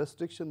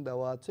রেস্ট্রিকশন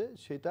দেওয়া আছে,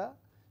 সেটা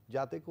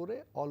যাতে করে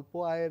অল্প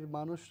আয়ের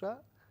মানুষরা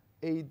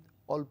এই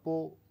অল্প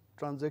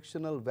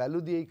ট্রানজ্যাকশনাল ভ্যালু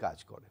দিয়েই কাজ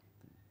করে।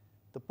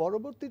 তো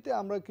পরবর্তীতে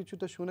আমরা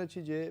কিছুটা শুনেছি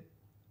যে,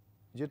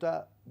 যেটা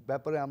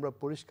ব্যাপারে আমরা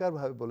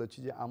পরিষ্কারভাবে বলেছি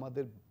যে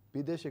আমাদের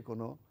বিদেশে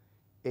কোনো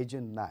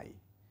এজেন্ট নাই,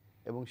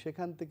 এবং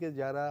সেখান থেকে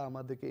যারা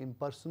আমাদেরকে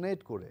ইম্পারসোনেট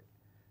করে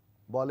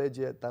বলে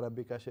যে তারা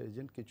বিকাশের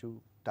এজেন্ট, কিছু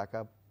টাকা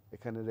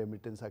এখানে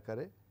রেমিটেন্স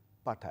আকারে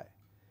পাঠায়,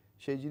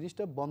 সেই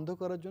জিনিসটা বন্ধ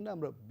করার জন্য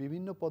আমরা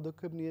বিভিন্ন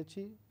পদক্ষেপ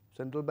নিয়েছি।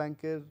 সেন্ট্রাল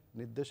ব্যাংকের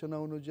নির্দেশনা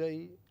অনুযায়ী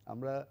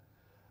আমরা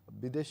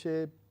বিদেশে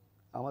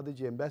আমাদের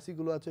যে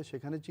এম্বাসিগুলো আছে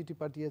সেখানে চিঠি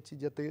পাঠিয়েছি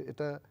যাতে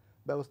এটা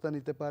ব্যবস্থা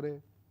নিতে পারে।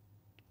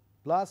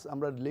 প্লাস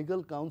আমরা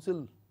লিগ্যাল কাউন্সিল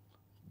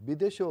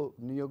বিদেশেও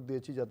নিয়োগ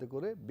দিয়েছি যাতে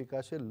করে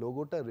বিকাশের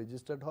লোগোটা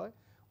রেজিস্টার্ড হয়,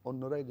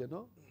 অন্যরাই যেন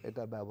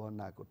এটা ব্যবহার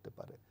না করতে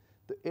পারে।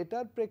 তো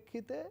এটার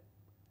প্রেক্ষিতে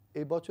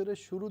এই বছরের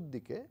শুরুর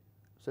দিকে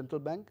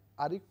সেন্ট্রাল ব্যাংক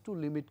আরেকটু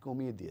লিমিট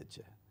কমিয়ে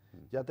দিয়েছে,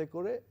 যাতে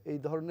করে এই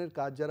ধরনের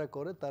কাজ যারা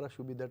করে তারা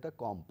সুবিধাটা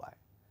কম পায়।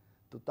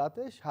 তো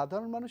তাতে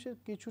সাধারণ মানুষের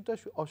কিছুটা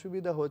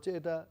অসুবিধা হয়েছে,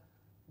 এটা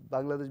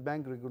বাংলাদেশ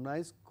ব্যাংক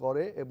রেকগনাইজ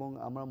করে, এবং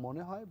আমার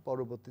মনে হয়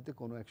পরবর্তীতে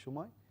কোনো এক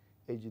সময়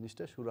এই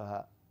জিনিসটা সুরাহা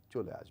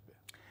চলে আসবে।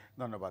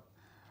 ধন্যবাদ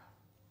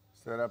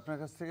স্যার। আপনার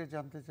কাছ থেকে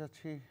জানতে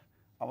চাচ্ছি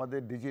আমাদের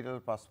ডিজিটাল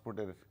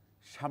পাসপোর্টের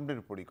সামনের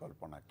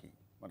পরিকল্পনা কি,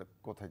 মানে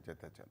কোথায়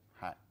যেতে চান?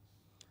 হ্যাঁ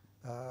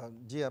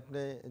জি,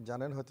 আপনি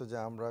জানেন হয়তো যে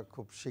আমরা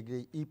খুব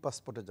শীঘ্রই ই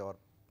পাসপোর্টে যাওয়ার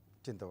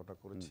চিন্তাভাবনা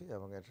করেছি,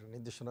 এবং একটা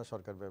নির্দেশনা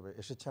সরকারভাবে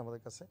এসেছে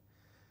আমাদের কাছে।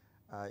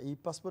 ই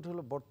পাসপোর্ট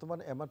হলো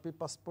বর্তমানে এমআরপি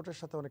পাসপোর্টের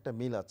সাথে অনেকটা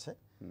মিল আছে,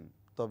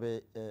 তবে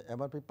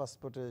এমআরপি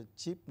পাসপোর্টে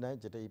চিপ নাই,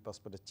 যেটা ই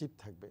পাসপোর্টে চিপ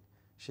থাকবে।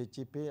 সেই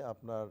চিপে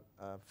আপনার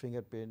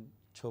ফিঙ্গারপ্রিন্ট,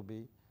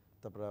 ছবি,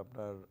 তারপরে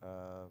আপনার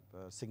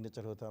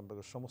সিগনেচার হতে আমরা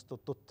সমস্ত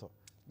তথ্য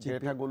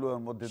ডেটাগুলোর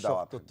মধ্যে সব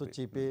দেওয়া তথ্য থাকবে।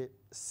 চিপে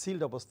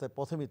সিলড অবস্থায়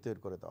প্রথমেই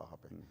তৈরি করে দেওয়া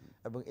হবে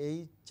এবং এই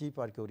চিপ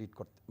আর কেউ রিড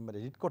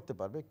করতে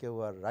পারবে, কেউ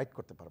আর রাইট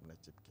করতে পারবে না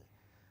চিপকে।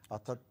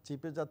 অর্থাৎ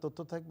চিপে যা তথ্য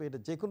থাকবে এটা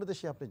যে কোনো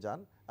দেশে আপনি যান,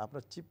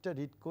 আপনার চিপটা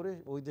রিড করে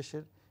ওই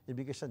দেশের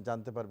ইমিগ্রেশন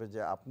জানতে পারবে যে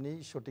আপনি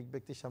সঠিক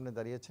ব্যক্তির সামনে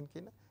দাঁড়িয়েছেন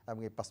কিনা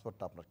এবং এই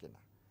পাসপোর্টটা আপনার কিনা।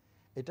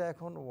 এটা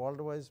এখন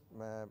ওয়ার্ল্ড ওয়াইজ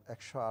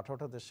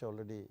 118টা দেশে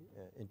অলরেডি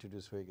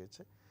ইন্ট্রোডিউস হয়ে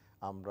গেছে।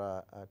 আমরা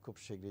খুব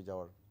শীঘ্রই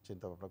যাওয়ার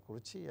চিন্তা ভাবনা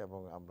করেছি এবং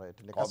আমরা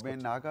এটা নিয়ে কাজ কবে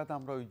করছি। নাগাদ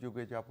আমরা ওই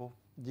যুগে যাব?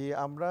 জি,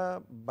 আমরা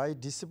বাই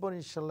ডিসেম্বর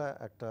ইনশাল্লাহ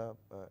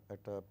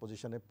একটা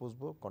পজিশনে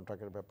পৌঁছবো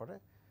কন্ট্রাক্টের ব্যাপারে।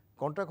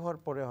 কন্ট্রাক্ট হওয়ার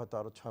পরে হয়তো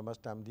আরও 6 মাস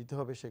টাইম দিতে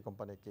হবে সেই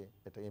কোম্পানিকে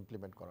এটা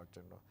ইমপ্লিমেন্ট করার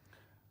জন্য।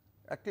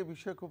 একটি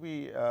বিষয় খুবই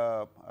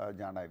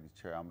জানার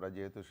ইচ্ছে, আমরা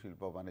যেহেতু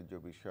শিল্প বাণিজ্য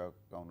বিষয়ক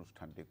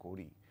অনুষ্ঠানটি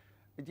করি,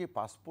 এই যে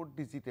পাসপোর্ট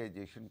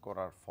ডিজিটাইজেশন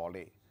করার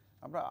ফলে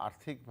আমরা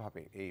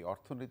আর্থিকভাবে এই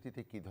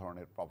অর্থনীতিতে কি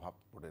ধরনের প্রভাব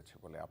পড়েছে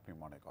বলে আপনি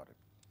মনে করেন?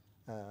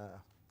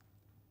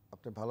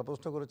 আপনি ভালো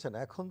প্রশ্ন করেছেন।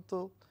 এখন তো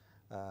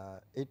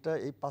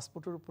এই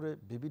পাসপোর্টের উপরে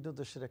বিভিন্ন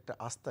দেশের একটা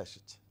আস্থা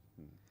এসেছে।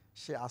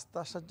 সে আস্থা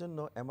আসার জন্য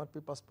এমআরপি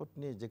পাসপোর্ট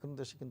নিয়ে যে কোনো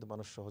দেশে কিন্তু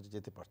মানুষ সহজে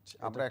যেতে পারছে।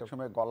 আমরা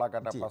একসময় গলা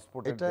কাটা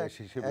পাসপোর্টের দেশ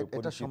হিসেবে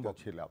পরিচিত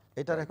ছিলাম,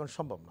 এটা এখন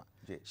সম্ভব না।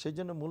 সেই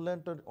জন্য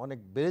মূল্যায়নটা অনেক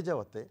বেড়ে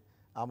যাওয়াতে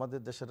আমাদের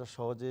দেশেরা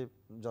সহজে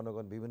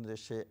জনগণ বিভিন্ন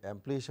দেশে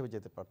এমপ্লয়ি হিসেবে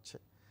যেতে পারছে।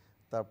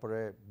 তারপরে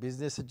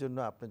বিজনেসের জন্য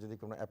আপনি যদি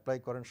কোনো অ্যাপ্লাই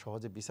করেন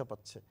সহজে ভিসা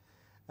পাচ্ছে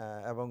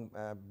এবং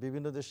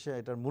বিভিন্ন দেশে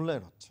এটার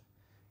মূল্যায়ন হচ্ছে।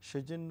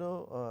 সেই জন্য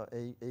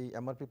এই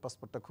এমআরপি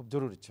পাসপোর্টটা খুব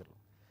জরুরি ছিল।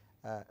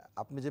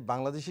 আপনি যে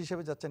বাংলাদেশি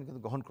হিসেবে যাচ্ছেন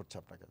কিন্তু গ্রহণ করছে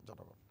আপনাকে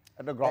জনগণ,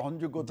 একটা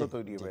গ্রহণযোগ্যতা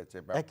তৈরি হয়েছে।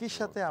 একই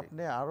সাথে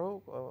আপনি আরও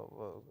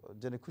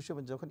জেনে খুশি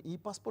হবেন যখন ই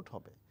পাসপোর্ট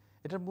হবে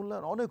এটার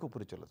মূল্যায়ন অনেক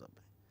উপরে চলে যাবে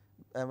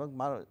এবং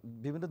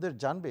বিভিন্ন দেশ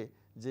জানবে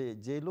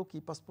যে লোক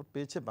ই পাসপোর্ট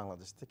পেয়েছে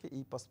বাংলাদেশ থেকে,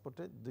 ই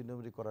পাসপোর্টে 2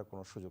 নম্বরি করার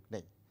কোনো সুযোগ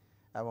নেই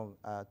এবং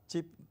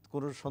চিপ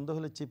কোনো সন্দেহ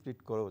হলে চিপ রিড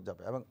করেও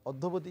যাবে এবং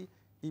অদ্যাবধি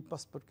ই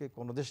পাসপোর্টকে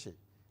কোনো দেশে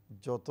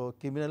যত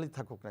ক্রিমিনালি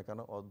থাকুক না কেন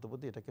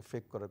অদ্যাবধি এটাকে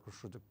ফেক করার কোনো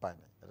সুযোগ পায়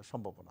না, এটা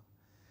সম্ভব না।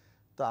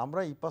 তো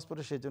আমরা ই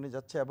পাসপোর্টে সেই জন্যই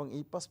যাচ্ছি এবং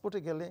ই পাসপোর্টে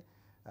গেলে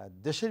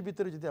দেশের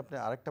ভিতরে যদি আপনি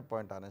আরেকটা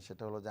পয়েন্ট আনেন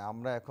সেটা হলো যে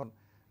আমরা এখন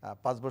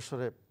 5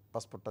 বছরে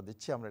পাসপোর্টটা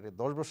দিচ্ছি, আমরা এটা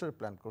 10 বছরের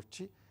প্ল্যান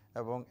করছি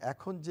এবং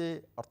এখন যে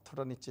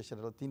অর্থটা নিচ্ছে সেটা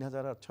হলো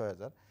 3,000 আর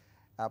 6,000।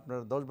 আপনার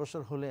 10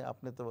 বছর হলে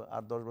আপনি তো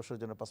আর 10 বছরের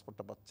জন্য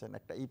পাসপোর্টটা পাচ্ছেন,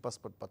 একটা ই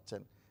পাসপোর্ট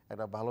পাচ্ছেন,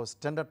 একটা ভালো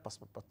স্ট্যান্ডার্ড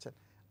পাসপোর্ট পাচ্ছেন,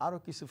 আরও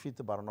কিছু ফি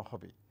তো বাড়ানো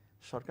হবে।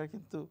 সরকার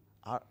কিন্তু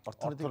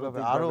অর্থনৈতিকভাবে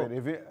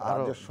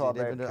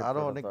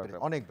আরও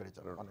অনেক বেড়ে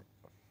যাবে অনেক।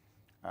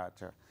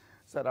 আচ্ছা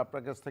স্যার,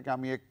 আপনার কাছ থেকে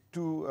আমি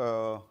একটু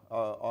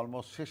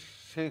অলমোস্ট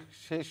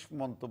শেষ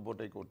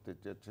মন্তব্যটাই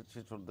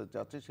শুনতে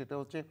চাচ্ছি। সেটা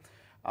হচ্ছে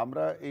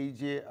আমরা এই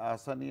যে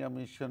আহসানিয়া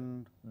মিশন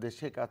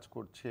দেশে কাজ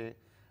করছে,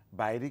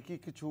 বাইরে কি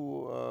কিছু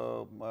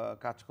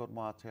কাজকর্ম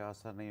আছে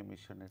আহসানিয়া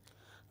মিশনের?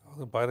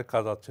 আমাদের বাইরে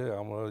কাজ আছে,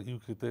 আমরা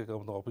ইউকেতে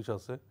আমাদের অফিস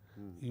আছে,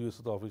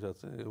 ইউএসএতে অফিস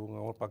আছে এবং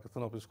আমার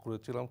পাকিস্তান অফিস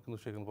করেছিলাম কিন্তু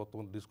সেখানে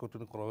বর্তমানে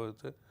ডিসকন্টিনিউ করা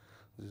হয়েছে,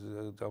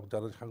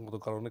 যাদের সাংগত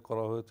কারণে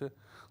করা হয়েছে।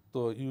 তো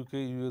ইউকে,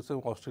 ইউএসএ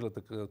এবং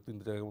অস্ট্রেলিয়াতে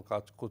 3টে জায়গায়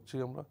কাজ করছি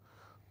আমরা।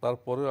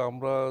 তারপরে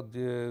আমরা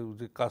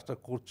যে কাজটা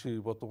করছি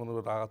বর্তমানে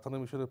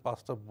আহসানিয়া মিশনের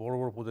 5টা বড়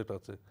বড় প্রজেক্ট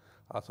আছে।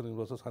 Ahsan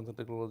university science and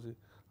technology,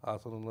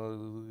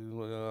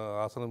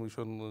 Ahsania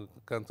mission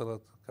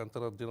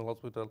cancer general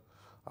hospital,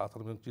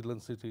 Ahsania mission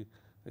children city,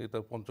 এটা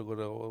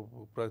পঞ্চগড়ে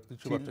প্রায়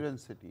 300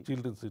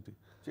 চিলড্রেন সিটি।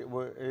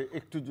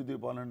 একটু যদি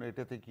বলেন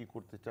এটাতে কি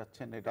করতে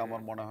চাচ্ছেন, এটা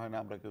আমার মনে হয় না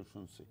আমরা কেউ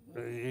শুনছি।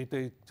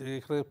 এইটাই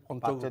এখানে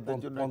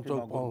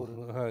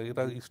হ্যাঁ,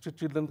 এটা স্ট্রিট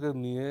চিলড্রেনকে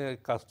নিয়ে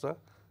কাজটা,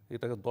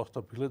 এটাকে 10টা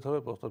ভিলেজ হবে,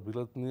 10টা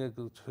ভিলেজ নিয়ে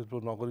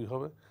নগরী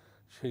হবে।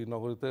 সেই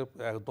নগরীতে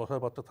 10,000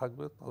 বাচ্চা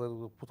থাকবে। তাদের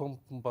প্রথম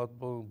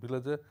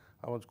ভিলেজে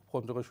আমরা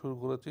পঞ্চগড় শুরু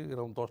করেছি,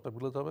 এরকম 10টা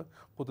ভিলেজ হবে,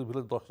 প্রতি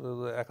ভিলেজ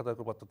 1,000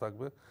 করে বাচ্চা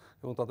থাকবে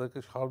এবং তাদেরকে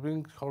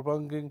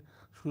সর্বাঙ্গীন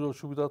সুযোগ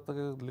সুবিধা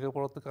থেকে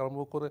লেখাপড়া থেকে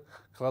আরম্ভ করে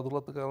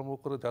খেলাধুলা থেকে আরম্ভ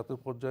করে জাতীয়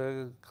পর্যায়ে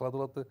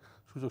খেলাধুলাতে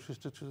সুযোগ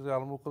সৃষ্টি থেকে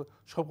আরম্ভ করে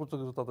সমস্ত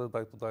কিছু তাদের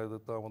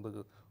দায়িত্ব আমাদের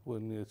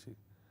নিয়েছি।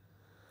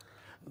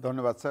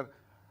 ধন্যবাদ স্যার।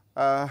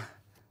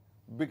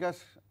 বিকাশ,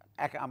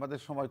 আমাদের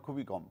সময়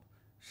খুবই কম,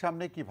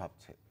 সামনে কি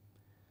ভাবছে?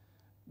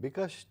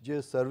 বিকাশ যে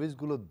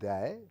সার্ভিসগুলো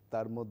দেয়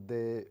তার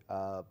মধ্যে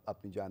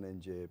আপনি জানেন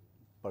যে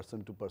person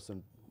to person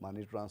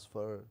money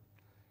transfer,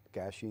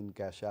 cash in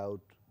cash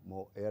out,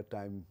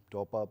 airtime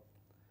top up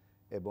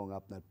এবং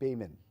আপনার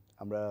পেমেন্ট।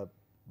 আমরা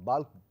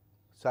বাল্ক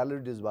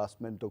স্যালারি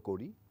ডিসবার্সমেন্টও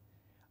করি।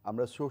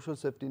 আমরা সোশ্যাল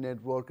সেফটি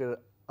নেটওয়ার্কের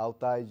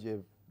আওতায় যে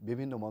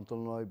বিভিন্ন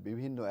মন্ত্রণালয়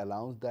বিভিন্ন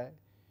অ্যালাউন্স দেয়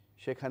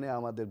সেখানে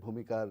আমাদের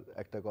ভূমিকার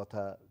একটা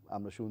কথা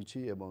আমরা শুনছি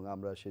এবং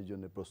আমরা সেই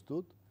জন্য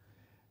প্রস্তুত।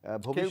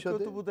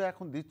 ভবিষ্যতে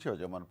এখন দিচ্ছে,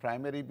 যেমন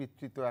প্রাইমারি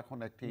ভিত্তিতে এখন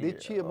একটি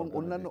দিচ্ছি এবং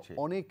অন্যান্য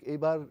অনেক,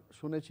 এবার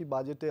শুনেছি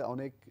বাজেটে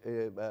অনেক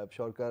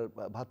সরকার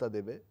ভাতা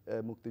দেবে,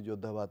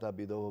 মুক্তিযোদ্ধা ভাতা,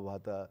 বিধবা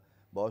ভাতা,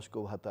 বয়স্ক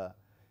ভাতা,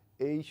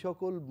 এই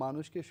সকল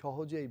মানুষকে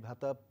সহজে এই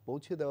ভাতা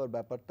পৌঁছে দেওয়ার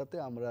ব্যাপারটাতে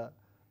আমরা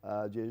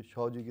যে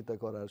সহযোগিতা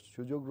করার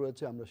সুযোগ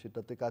রয়েছে আমরা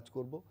সেটাতে কাজ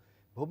করব।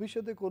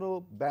 ভবিষ্যতে কোনো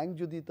ব্যাংক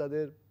যদি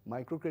তাদের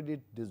মাইক্রো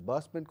ক্রেডিট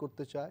ডিসবার্সমেন্ট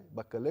করতে চায়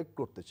বা কালেক্ট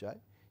করতে চায়,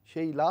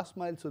 সেই লাস্ট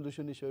মাইল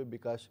সলিউশন হিসেবে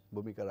বিকাশ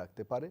ভূমিকা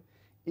রাখতে পারে।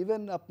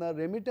 ইভেন আপনার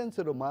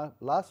রেমিটেন্সেরও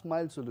লাস্ট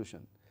মাইল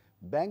সলিউশন,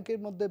 ব্যাংকের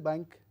মধ্যে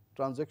ব্যাংক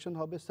ট্রানজ্যাকশন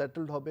হবে,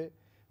 সেটেলড হবে,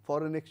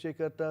 ফরেন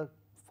এক্সচেঞ্জটা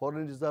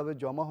ফরেন রিজার্ভে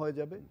জমা হয়ে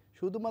যাবে,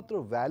 শুধুমাত্র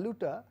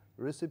ভ্যালুটা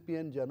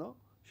রেসিপিয়েন্ট যেন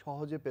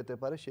সহজে পেতে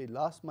পারে, সেই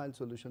লাস্ট মাইল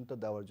সলিউশনটা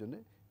দেওয়ার জন্য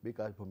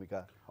বিকাশ ভূমিকা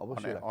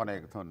অবশ্যই রাখে।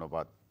 অনেক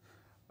ধন্যবাদ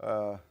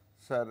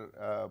স্যার।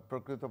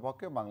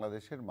 প্রকৃতপক্ষে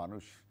বাংলাদেশের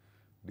মানুষ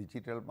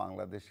ডিজিটাল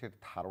বাংলাদেশের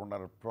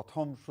ধারণার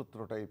প্রথম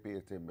সূত্রটাই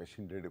পেয়েছে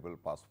মেশিন রিডেবল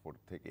পাসপোর্ট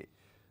থেকে।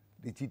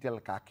 ডিজিটাল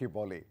কাকে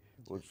বলে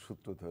ওর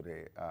সূত্র ধরে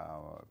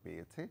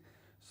পেয়েছে।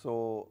 সো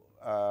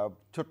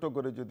ছোট্ট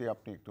করে যদি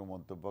আপনি একটু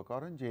মন্তব্য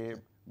করেন যে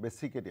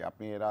বেসিক্যালি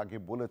আপনি এর আগে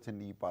বলেছেন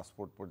ই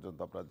পাসপোর্ট পর্যন্ত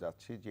আমরা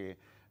যাচ্ছি, যে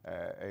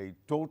এই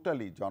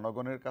টোটালি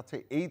জনগণের কাছে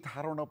এই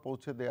ধারণা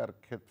পৌঁছে দেওয়ার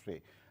ক্ষেত্রে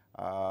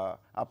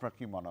আপনার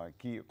কি মনে হয়,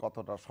 কি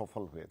কতটা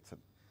সফল হয়েছেন?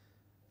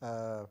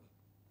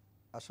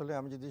 আসলে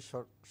আমি যদি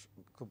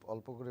খুব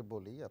অল্প করে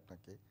বলি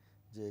আপনাকে,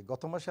 যে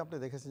গত মাসে আপনি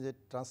দেখেছেন যে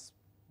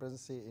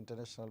ট্রান্সপারেন্সি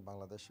ইন্টারন্যাশনাল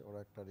বাংলাদেশ ওরা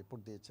একটা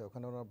রিপোর্ট দিয়েছে,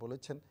 ওখানে ওনারা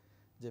বলেছেন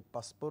যে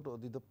পাসপোর্ট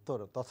অধিদপ্তর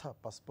তথা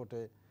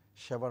পাসপোর্টে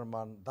সেবার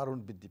মান দারুণ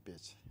বৃদ্ধি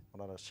পেয়েছে,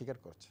 ওনারা স্বীকার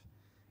করছে।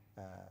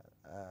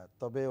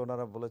 তবে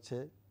ওনারা বলেছে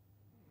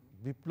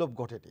বিপ্লব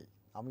ঘটেনি।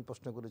 আমি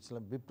প্রশ্ন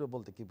করেছিলাম বিপ্লব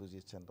বলতে কি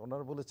বুঝিয়েছেন,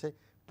 ওনারা বলেছে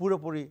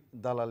পুরোপুরি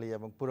দালালি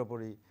এবং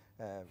পুরোপুরি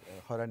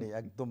হয়রানি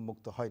একদম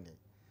মুক্ত হয়নি।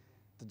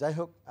 তো যাই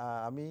হোক,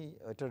 আমি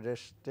এটা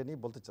রেস্ট টেনেই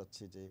বলতে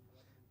চাচ্ছি যে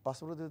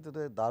পাসপোর্ট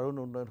অধিদপ্তরে দারুণ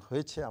উন্নয়ন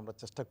হয়েছে, আমরা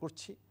চেষ্টা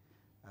করছি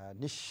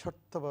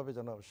নিঃশর্তভাবে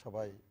যেন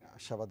সবাই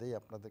সেবা দেই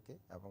আপনাদেরকে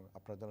এবং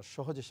আপনারা যেন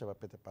সহজে সেবা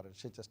পেতে পারেন,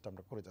 সেই চেষ্টা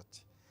আমরা করে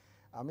যাচ্ছি।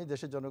 আমি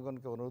দেশের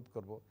জনগণকে অনুরোধ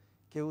করব,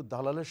 কেউ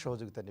দালালের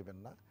সহযোগিতা নেবেন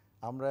না।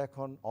 আমরা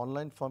এখন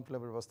অনলাইন ফর্ম ফিল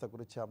আপের ব্যবস্থা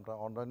করেছি, আমরা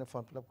অনলাইনে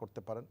ফর্ম ফিল আপ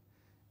করতে পারেন।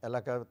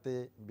 এলাকাতে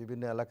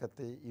বিভিন্ন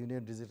এলাকাতে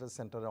ইউনিয়ন ডিজিটাল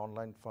সেন্টারে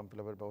অনলাইন ফর্ম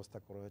ফিল আপের ব্যবস্থা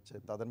করা হয়েছে,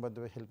 তাদের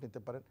মাধ্যমে হেল্প নিতে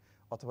পারেন,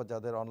 অথবা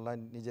যাদের অনলাইন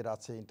নিজের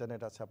আছে,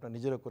 ইন্টারনেট আছে, আপনারা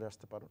নিজেরও করে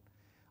আসতে পারেন।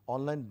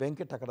 অনলাইন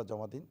ব্যাংকে টাকাটা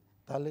জমা দিন,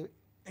 তাহলে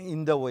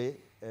ইন দ্য ওয়ে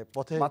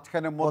পথে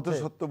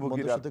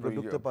মধ্যস্বত্বভোগীরা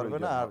ঢুকতে পারবে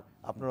না, আর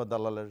আপনারা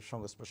দালালের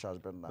সংস্পর্শে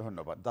আসবেন না।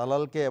 ধন্যবাদ।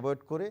 দালালকে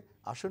অ্যাভয়েড করে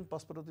আসুন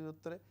পাসপোর্ট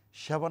অধিদপ্তরে,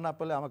 সেবা না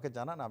পেলে আমাকে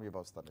জানান, আমি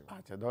ব্যবস্থা নেব।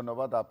 আচ্ছা,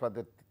 ধন্যবাদ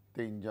আপনাদের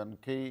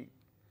তিনজনকেই।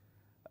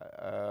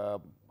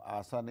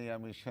 আহসানিয়া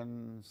মিশন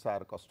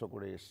স্যার কষ্ট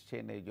করে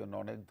এসছেন, এই জন্য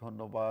অনেক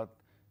ধন্যবাদ।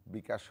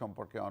 বিকাশ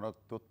সম্পর্কে অনেক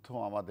তথ্য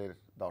আমাদের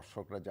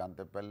দর্শকরা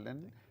জানতে পারলেন,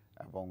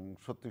 এবং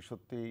সত্যি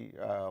সত্যি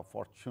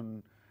ফরচুন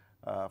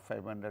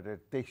 500-এর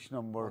 23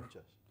 নম্বর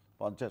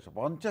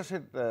 50-এর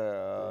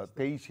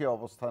 23-এ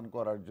অবস্থান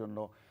করার জন্য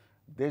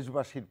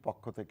দেশবাসীর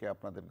পক্ষ থেকে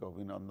আপনাদেরকে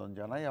অভিনন্দন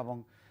জানাই, এবং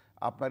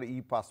আপনার ই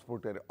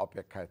পাসপোর্টের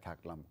অপেক্ষায়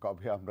থাকলাম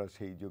কবে আমরা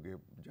সেই যুগে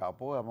যাব,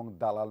 এবং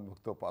দালাল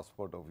মুক্ত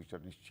পাসপোর্ট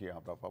অফিসার নিশ্চয়ই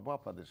আমরা পাবো।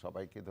 আপনাদের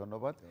সবাইকে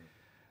ধন্যবাদ।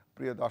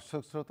 প্রিয়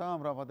দর্শক শ্রোতা,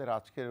 আমরা আমাদের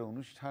আজকের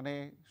অনুষ্ঠানে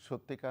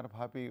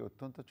সত্যিকারভাবে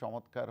অত্যন্ত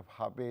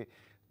চমৎকারভাবে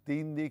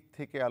 3 দিক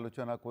থেকে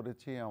আলোচনা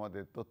করেছি।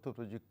 আমাদের তথ্য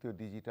প্রযুক্তি ও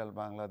ডিজিটাল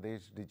বাংলাদেশ,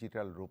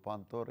 ডিজিটাল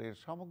রূপান্তরের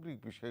সামগ্রিক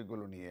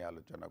বিষয়গুলো নিয়ে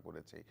আলোচনা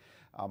করেছি।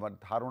 আমার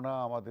ধারণা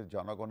আমাদের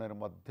জনগণের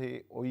মধ্যে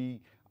ওই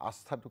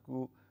আস্থাটুকু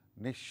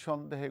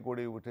নিঃসন্দেহে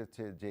গড়ে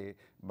উঠেছে যে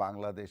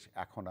বাংলাদেশ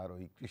এখন আর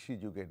ওই কৃষি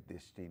যুগের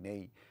দেশটি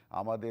নেই।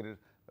 আমাদের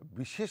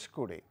বিশেষ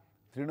করে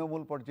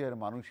তৃণমূল পর্যায়ের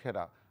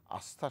মানুষেরা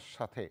আস্থার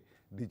সাথে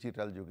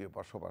ডিজিটাল যুগে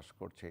বসবাস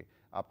করছে।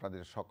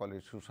 আপনাদের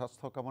সকলের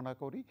সুস্বাস্থ্য কামনা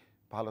করি।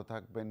 ভালো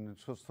থাকবেন,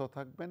 সুস্থ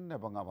থাকবেন,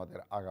 এবং আমাদের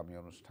আগামী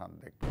অনুষ্ঠান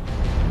দেখবেন।